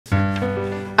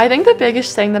I think the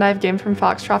biggest thing that I've gained from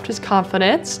Foxcroft is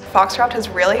confidence. Foxcroft has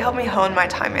really helped me hone my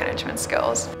time management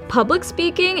skills. Public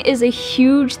speaking is a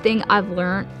huge thing I've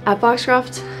learned. At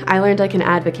Foxcroft, I learned I can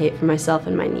advocate for myself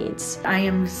and my needs. I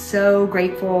am so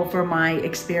grateful for my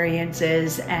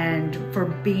experiences and for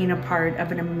being a part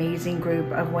of an amazing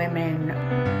group of women.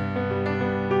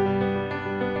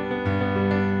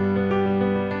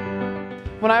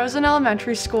 When I was in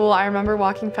elementary school, I remember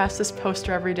walking past this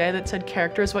poster every day that said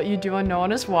character is what you do when no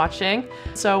one is watching.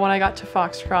 So when I got to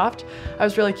Foxcroft, I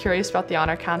was really curious about the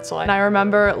honor council. And I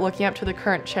remember looking up to the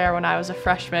current chair when I was a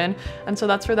freshman. And so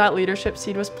that's where that leadership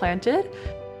seed was planted.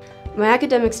 My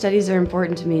academic studies are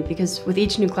important to me because with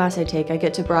each new class I take, I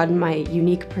get to broaden my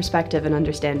unique perspective and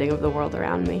understanding of the world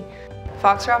around me.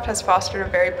 Foxcroft has fostered a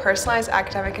very personalized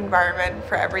academic environment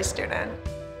for every student.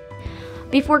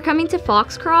 Before coming to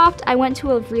Foxcroft, I went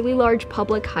to a really large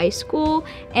public high school,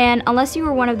 and unless you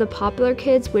were one of the popular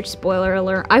kids, which spoiler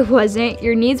alert, I wasn't,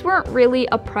 your needs weren't really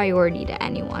a priority to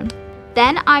anyone.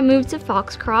 Then I moved to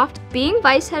Foxcroft. Being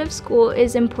vice head of school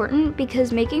is important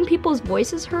because making people's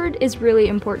voices heard is really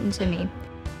important to me.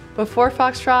 Before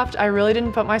Foxcroft, I really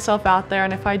didn't put myself out there,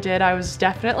 and if I did, I was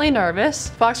definitely nervous.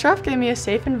 Foxcroft gave me a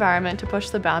safe environment to push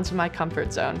the bounds of my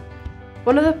comfort zone.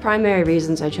 One of the primary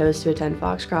reasons I chose to attend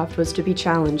Foxcroft was to be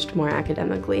challenged more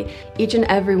academically. Each and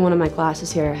every one of my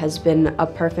classes here has been a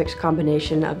perfect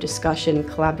combination of discussion,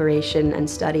 collaboration, and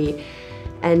study,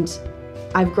 and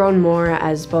I've grown more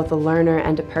as both a learner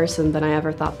and a person than I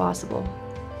ever thought possible.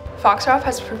 Foxcroft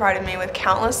has provided me with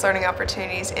countless learning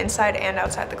opportunities inside and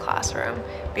outside the classroom.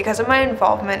 Because of my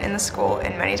involvement in the school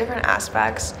in many different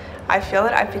aspects, I feel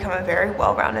that I've become a very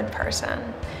well-rounded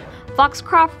person.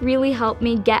 Foxcroft really helped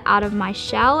me get out of my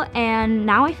shell, and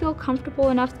now I feel comfortable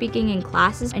enough speaking in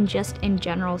classes and just in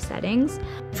general settings.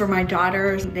 For my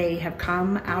daughters, they have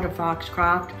come out of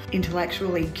Foxcroft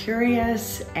intellectually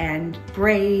curious and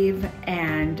brave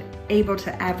and able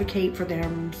to advocate for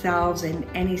themselves in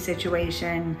any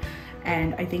situation.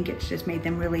 And I think it's just made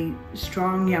them really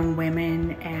strong young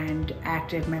women and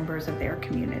active members of their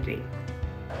community.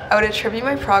 I would attribute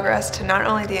my progress to not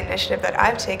only the initiative that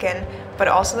I've taken, but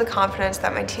also the confidence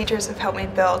that my teachers have helped me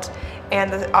build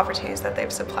and the opportunities that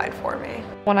they've supplied for me.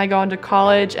 When I go into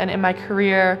college and in my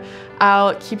career,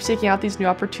 I'll keep seeking out these new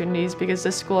opportunities because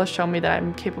this school has shown me that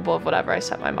I'm capable of whatever I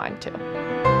set my mind to.